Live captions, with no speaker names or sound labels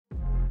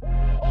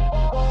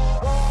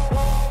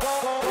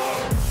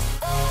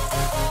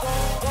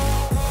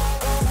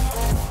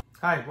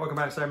Hi, welcome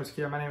back to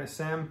Cybersecure. My name is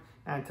Sam,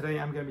 and today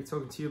I'm going to be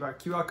talking to you about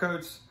QR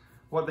codes,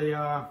 what they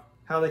are,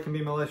 how they can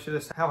be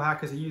malicious, how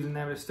hackers are using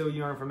them to steal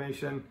your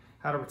information,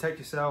 how to protect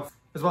yourself,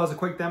 as well as a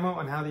quick demo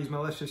on how these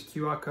malicious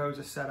QR codes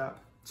are set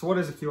up. So what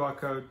is a QR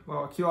code?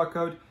 Well, a QR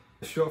code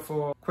is short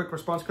for quick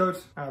response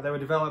codes. They were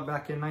developed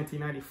back in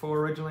 1994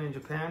 originally in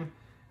Japan,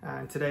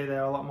 and today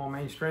they're a lot more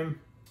mainstream.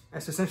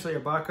 It's essentially a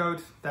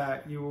barcode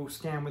that you will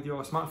scan with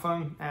your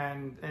smartphone,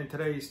 and in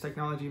today's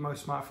technology,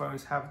 most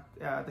smartphones have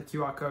the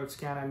QR code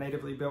scanner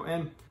natively built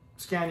in.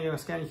 Scan your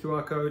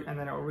QR code, and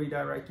then it will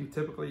redirect you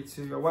typically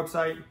to a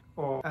website,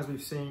 or as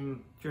we've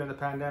seen during the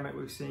pandemic,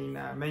 we've seen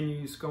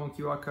menus go on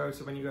QR codes.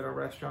 So when you go to a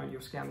restaurant,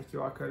 you'll scan the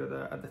QR code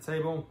at the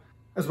table,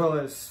 as well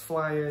as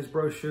flyers,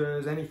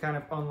 brochures, any kind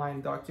of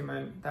online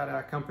document that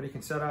a company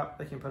can set up.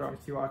 They can put on a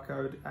QR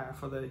code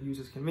for the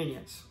user's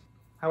convenience.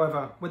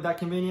 However, with that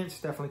convenience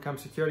definitely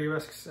comes security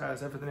risks,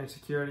 as everything in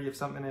security, if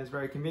something is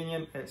very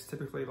convenient, it's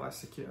typically less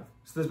secure.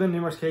 So there's been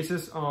numerous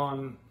cases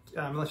on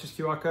malicious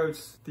QR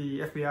codes.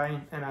 The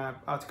FBI in an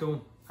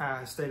article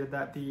stated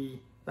that the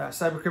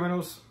cyber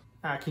criminals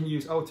can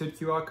use altered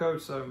QR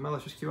codes, so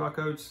malicious QR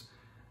codes,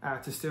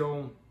 to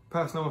steal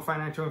personal and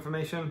financial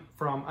information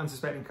from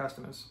unsuspecting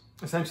customers.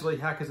 Essentially,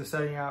 hackers are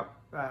setting up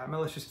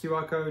malicious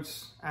QR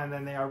codes, and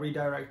then they are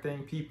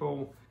redirecting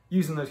people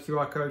using those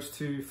QR codes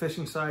to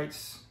phishing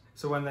sites.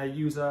 So when their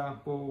user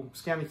will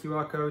scan the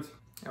QR code,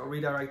 it will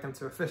redirect them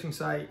to a phishing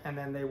site, and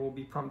then they will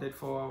be prompted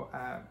for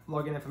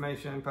login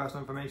information,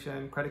 personal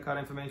information, credit card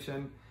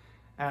information,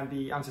 and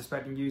the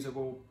unsuspecting user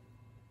will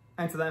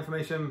enter that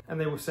information, and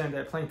they will send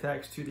a plain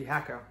text to the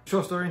hacker.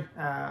 Short story,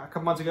 a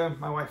couple months ago,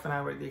 my wife and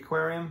I were at the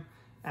aquarium,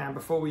 and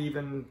before we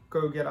even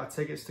go get our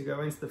tickets to go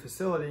into the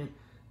facility,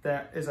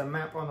 there is a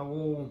map on the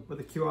wall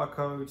with a QR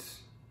code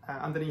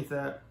underneath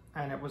it,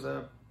 and it was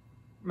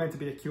meant to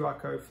be a QR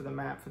code for the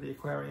map for the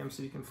aquarium,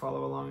 so you can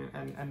follow along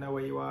and know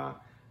where you are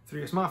through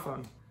your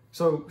smartphone.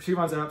 So she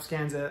runs up,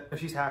 scans it, and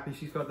she's happy.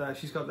 She's got the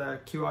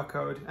QR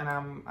code, and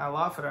I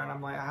laugh at her and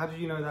I'm like, "How did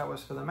you know that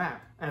was for the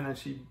map?" And then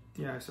she,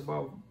 said,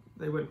 "Well,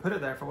 they wouldn't put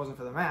it there if it wasn't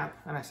for the map."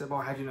 And I said,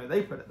 "Well, how do you know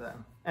they put it there?"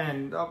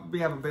 And we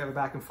have a bit of a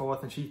back and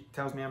forth, and she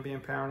tells me I'm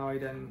being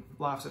paranoid and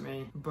laughs at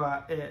me.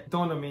 But it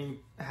dawned on me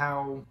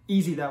how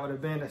easy that would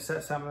have been to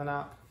set something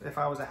up if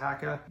I was a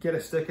hacker. Get a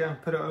sticker,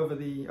 put it over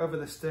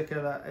the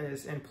sticker that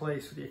is in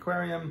place for the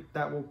aquarium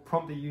that will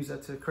prompt the user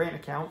to create an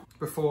account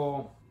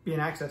before being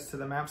access to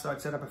the map. So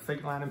I'd set up a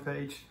fake landing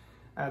page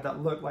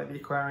that looked like the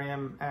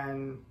aquarium,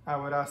 and I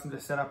would ask them to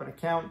set up an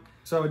account.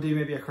 So I would do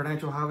maybe a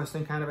credential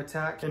harvesting kind of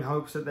attack in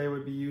hopes that they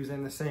would be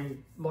using the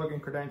same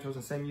login credentials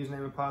and same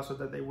username and password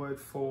that they would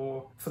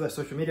for their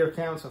social media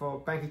accounts or for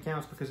bank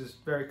accounts, because it's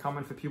very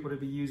common for people to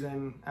be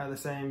using the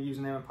same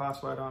username and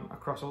password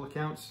across all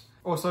accounts.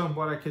 Also,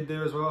 what I could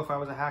do as well if I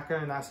was a hacker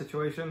in that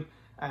situation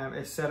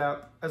is set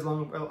up,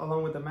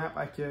 along with the map,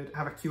 I could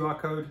have a QR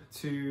code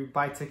to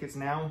buy tickets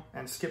now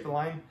and skip the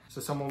line.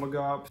 So someone would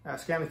go up,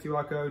 scan the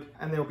QR code,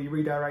 and they'll be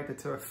redirected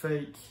to a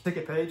fake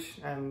ticket page,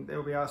 and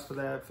they'll be asked for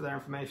their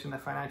information, their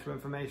financial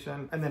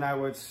information, and then I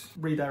would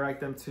redirect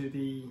them to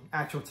the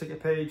actual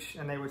ticket page,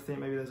 and they would think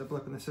maybe there's a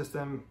blip in the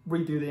system,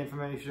 redo the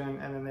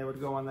information, and then they would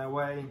go on their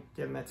way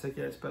getting their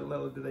tickets. But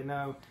little do they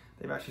know,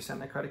 they've actually sent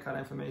their credit card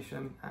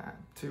information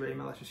to a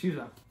malicious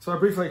user. So I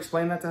briefly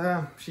explained that to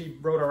her. She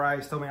rolled her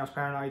eyes, told me I was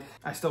paranoid.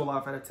 I still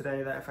laugh at it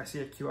today that if I see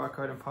a QR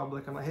code in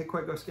public, I'm like, "Hey,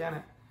 quick, go scan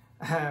it."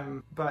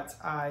 But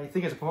I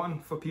think it's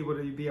important for people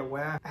to be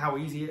aware how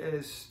easy it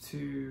is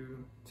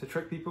to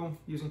trick people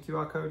using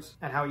QR codes,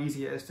 and how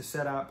easy it is to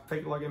set up a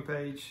fake login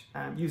page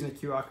using a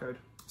QR code.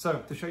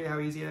 So to show you how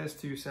easy it is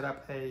to set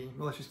up a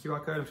malicious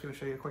QR code, I'm just going to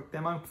show you a quick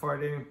demo. Before I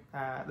do,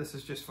 this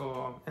is just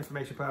for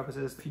information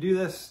purposes. If you do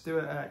this, do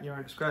it at your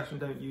own discretion.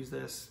 Don't use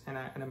this in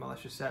a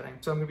malicious setting.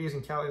 So I'm going to be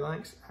using Kali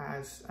Linux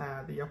as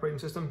the operating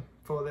system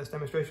for this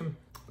demonstration.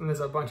 And there's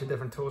a bunch of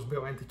different tools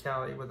built into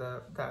Kali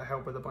that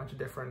help with a bunch of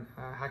different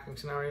hacking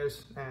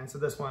scenarios. And so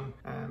this one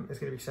is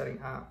going to be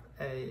setting up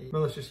a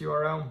malicious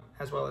URL,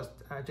 as well as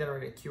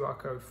generating a QR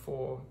code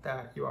for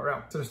that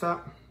URL. So to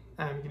start,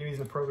 I'm going to be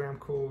using a program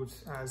called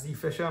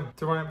zfisher.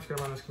 To run it, I'm just going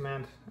to run this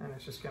command, and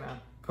it's just going to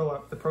pull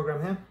up the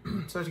program here.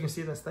 So as you can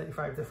see, there's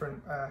 35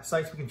 different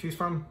sites we can choose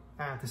from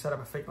to set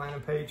up a fake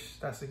landing page.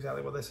 That's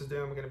exactly what this is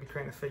doing. We're going to be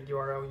creating a fake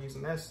URL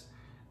using this.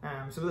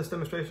 So for this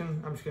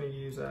demonstration, I'm just going to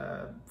use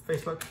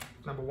Facebook,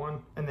 number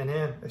one. And then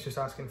here, it's just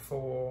asking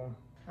for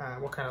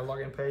what kind of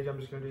login page. I'm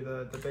just going to do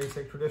the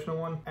basic traditional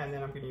one, and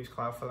then I'm going to use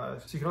Cloudflare.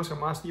 So you can also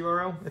mask the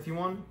URL if you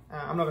want.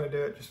 I'm not going to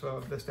do it just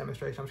for this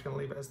demonstration. I'm just going to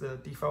leave it as the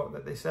default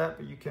that they set,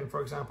 but you can,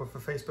 for example, for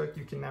Facebook,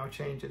 you can now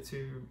change it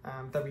to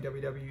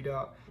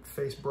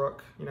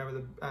www.facebook,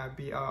 with a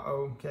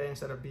B-R-O-K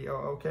instead of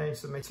B-O-O-K,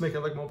 so to make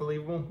it look more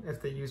believable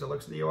if the user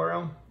looks at the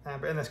URL.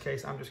 But in this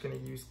case, I'm just going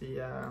to use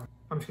the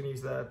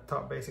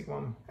top basic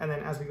one. And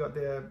then as we got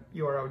the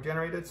URL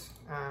generated,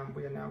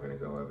 we are now going to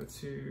go over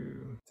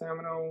to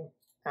terminal,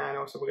 and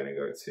also we're going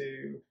to go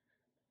to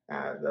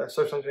the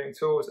social engineering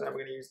tools, and then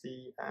we're going to use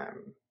the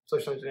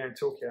social engineering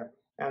toolkit.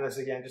 And this is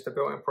again just a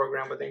built-in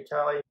program within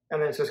Kali.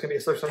 And then so it's going to be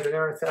a social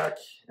engineering attack.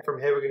 And from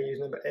here, we're going to use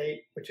number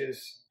 8, which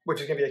is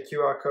going to be a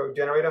QR code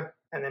generator.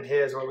 And then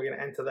here's where we're going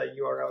to enter that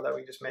URL that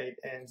we just made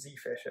in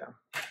Zfisher.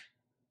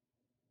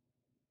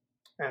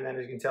 And then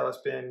as you can tell, it's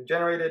been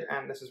generated,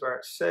 and this is where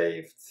it's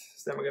saved.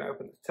 So then we're going to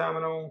open the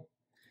terminal.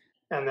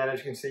 And then as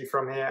you can see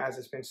from here, as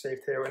it's been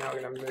saved here, we're now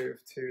going to move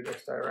to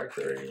this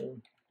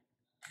directory.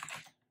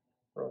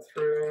 Roll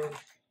through.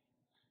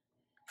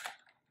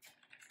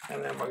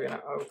 And then we're going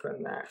to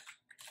open that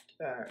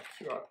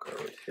QR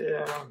code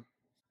here.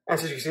 And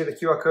so as you can see, the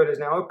QR code is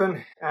now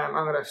open. I'm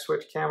going to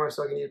switch cameras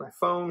so I can use my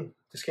phone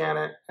to scan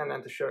it and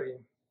then to show you.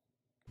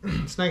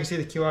 So now you can see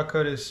the QR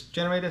code is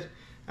generated.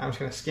 I'm just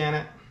going to scan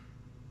it.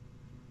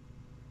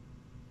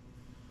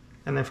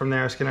 And then from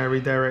there, it's going to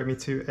redirect me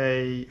to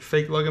a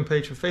fake login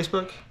page for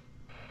Facebook.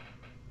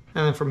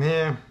 And then from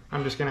here,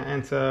 I'm just going to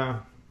enter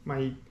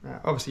my,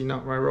 obviously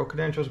not my real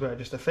credentials, but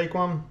just a fake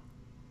one.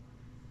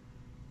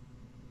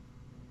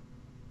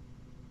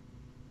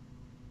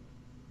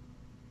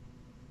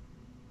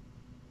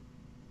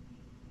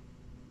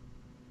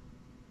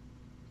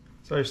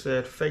 So I just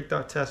did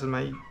fake.test as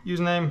my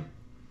username.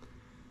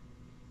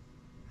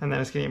 And then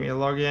it's going to get me a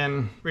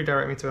login,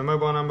 redirect me to a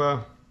mobile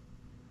number.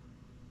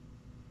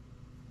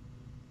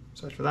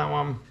 Search for that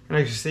one. And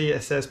as you see,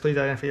 it says please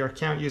identify your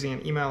account using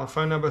an email or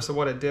phone number. So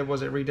what it did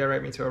was it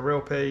redirected me to a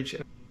real page.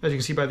 As you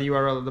can see by the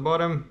URL at the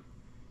bottom,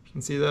 you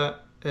can see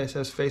that it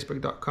says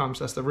facebook.com.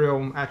 So that's the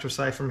real actual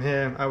site. From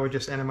here, I would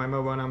just enter my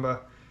mobile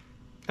number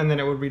and then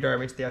it would redirect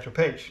me to the actual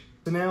page.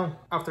 So now,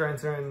 after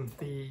entering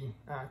the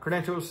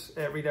credentials,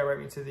 it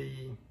redirected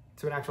me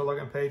to an actual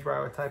login page where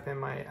I would type in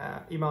my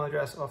email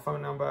address or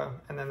phone number,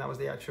 and then that was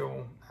the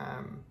actual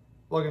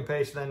login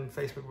page. Then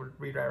Facebook would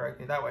redirect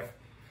me that way.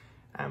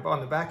 But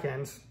on the back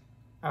end,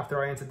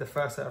 after I entered the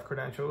first set of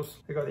credentials,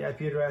 I got the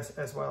IP address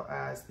as well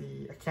as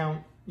the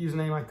account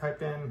username I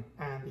typed in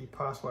and the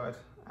password,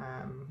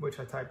 which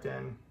I typed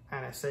in,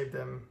 and I saved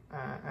them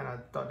in a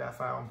 .dat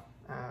file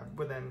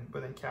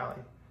within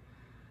Kali.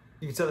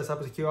 You can set this up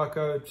as a QR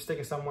code, stick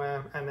it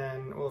somewhere, and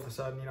then all of a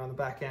sudden, on the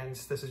back end,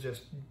 this is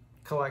just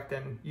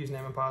collecting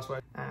username and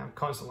password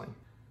constantly.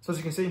 So as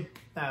you can see,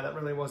 that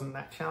really wasn't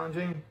that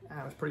challenging.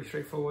 It was pretty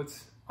straightforward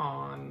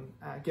on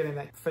getting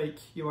that fake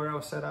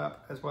URL set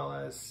up, as well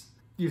as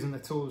using the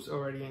tools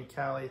already in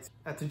Kali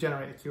to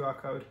generate a QR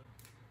code.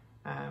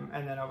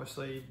 And then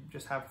obviously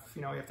just have,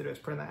 all you have to do is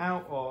print that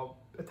out or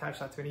attach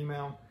that to an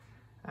email.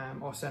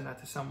 Or send that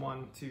to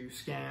someone to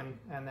scan,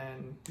 and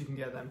then you can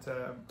get them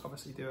to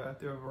obviously do a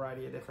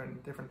variety of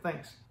different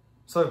things.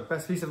 So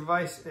best piece of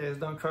advice is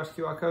don't trust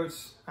QR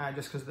codes.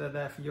 Just because they're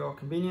there for your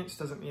convenience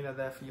doesn't mean they're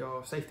there for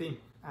your safety.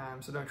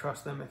 So don't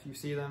trust them if you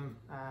see them.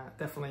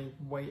 Definitely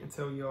wait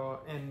until you're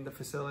in the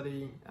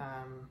facility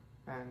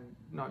and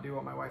not do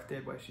what my wife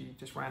did, where she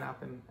just ran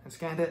up and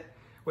scanned it.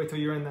 Wait till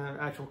you're in the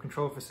actual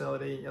control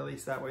facility. At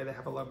least that way they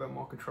have a little bit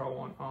more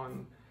control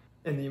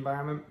in the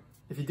environment.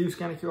 If you do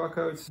scan the QR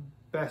codes,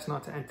 best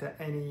not to enter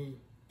any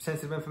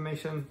sensitive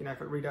information.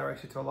 If it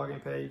redirects you to a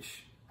login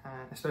page,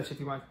 especially if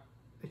you weren't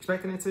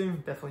expecting it to,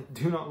 definitely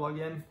do not log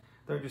in.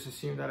 Don't just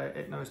assume that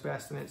it knows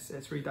best and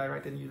it's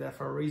redirecting you there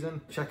for a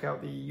reason. Check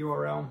out the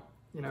URL,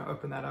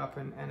 open that up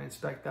and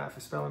inspect that for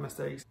spelling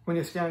mistakes. When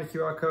you're scanning a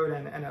QR code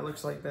and it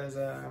looks like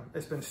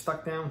it's been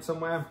stuck down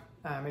somewhere,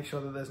 make sure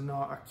that there's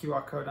not a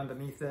QR code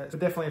underneath it. But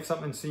definitely if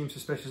something seems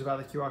suspicious about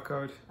the QR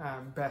code,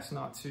 best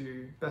not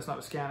to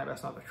scan it,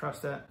 best not to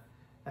trust it.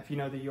 If you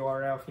know the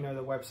URL, if you know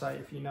the website,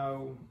 if you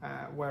know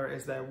where it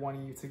is they're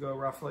wanting you to go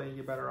roughly,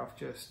 you're better off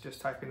just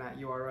typing that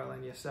URL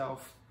in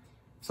yourself.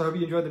 So I hope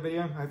you enjoyed the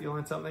video. I hope you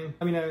learned something.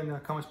 Let me know in the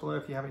comments below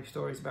if you have any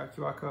stories about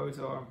QR codes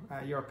or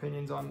your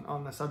opinions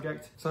on the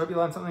subject. So I hope you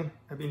learned something.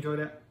 I hope you enjoyed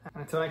it.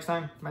 And until next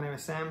time, my name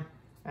is Sam,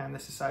 and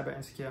this is Cyber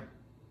Insecure.